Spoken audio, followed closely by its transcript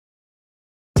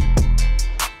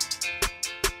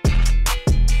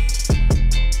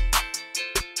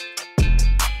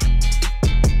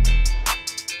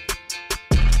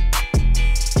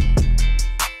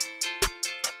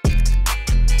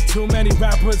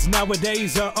rappers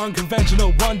nowadays are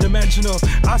unconventional, one-dimensional.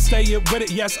 I stay with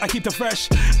it, yes, I keep it fresh.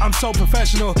 I'm so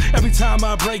professional. Every time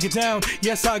I break it down,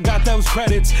 yes, I got those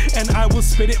credits. And I will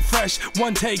spit it fresh,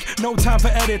 one take, no time for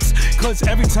edits. Cause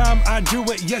every time I do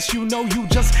it, yes, you know you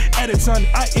just edit, son.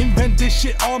 I invent this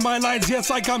shit, all my lines, yes,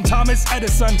 like I'm Thomas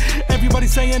Edison. Everybody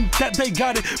saying that they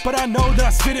got it, but I know that I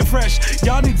spit it fresh.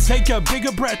 Y'all need to take a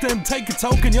bigger breath and take a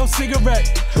toke in your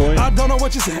cigarette. Join. I don't know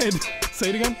what you said. Say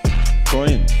it again.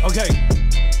 Join. Okay.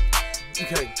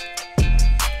 Okay.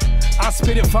 I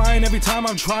spit it fine every time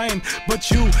I'm trying,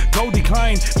 but you go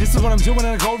decline. This is what I'm doing and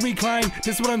I go recline.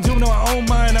 This is what I'm doing in my own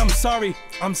mind. I'm sorry,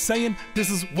 I'm saying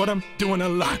this is what I'm doing a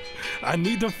lot. I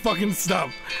need to fucking stop.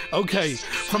 Okay,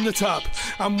 from the top,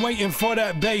 I'm waiting for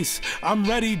that bass. I'm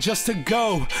ready just to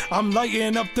go. I'm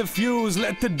lighting up the fuse,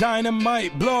 let the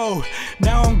dynamite blow.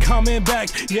 Now I'm coming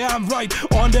back, yeah, I'm right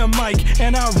on the mic.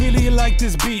 And I really like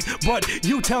this beat, but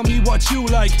you tell me what you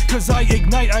like. Cause I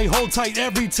ignite, I hold tight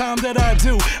every time that I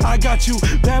do. I got you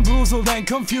bamboozled and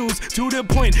confused to the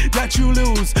point that you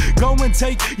lose. Go and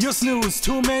take your snooze.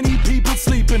 Too many people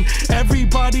sleeping,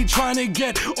 everybody trying to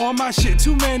get on my shit.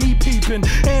 Too many peeping,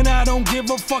 and I don't give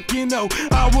a fuck, you know.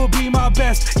 I will be my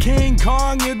best King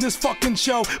Kong in this fucking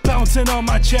show, bouncing on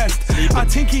my chest. I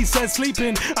think he said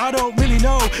sleeping, I don't really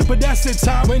know, but that's the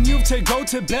time when you to go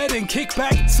to bed and kick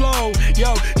back slow.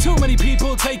 Yo, too many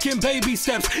people taking baby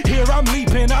steps. Here I'm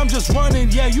leaping, I'm just running.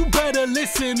 Yeah, you better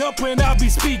listen up when I be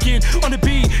speaking. On the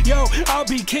beat, yo, I'll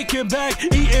be kicking back,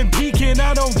 eating, peeking.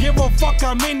 I don't give a fuck,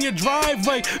 I'm in your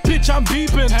driveway, bitch, I'm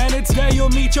beeping. And it's there you'll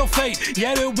meet your fate,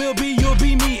 yeah, it will be, you'll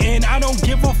be meeting. I don't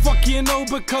give a fuck, you know,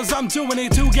 because I'm doing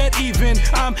it to get even.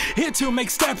 I'm here to make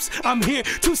steps, I'm here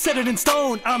to set it in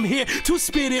stone. I'm here to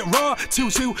spit it raw, to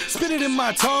spit it in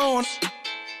my tone.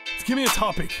 Give me a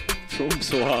topic.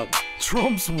 Trump's wall.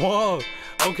 Trump's wall.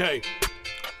 Okay.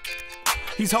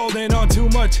 He's holding on too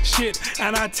much shit,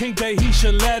 and I think that he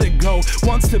should let it go.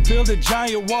 Wants to build a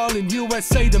giant wall in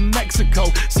USA to Mexico.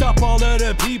 Stop all of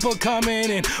the people coming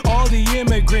in, all the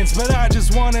immigrants. But I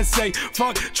just wanna say,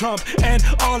 fuck Trump and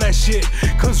all that shit.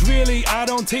 Cause really, I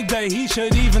don't think that he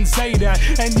should even say that.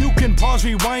 And you can pause,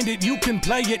 rewind it, you can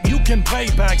play it, you can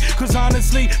play back. Cause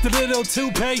honestly, the little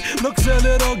toupee looks a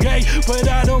little gay. But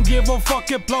I don't give a fuck,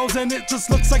 it blows and it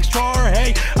just looks like straw or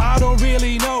hay. I don't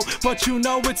really know, but you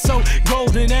know it's so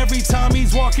golden. Every time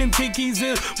he's walking, think he's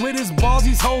ill with his balls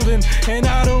he's holding. And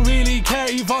I don't really care,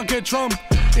 Ivanka Trump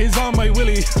is on my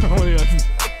willy. Oh, yeah.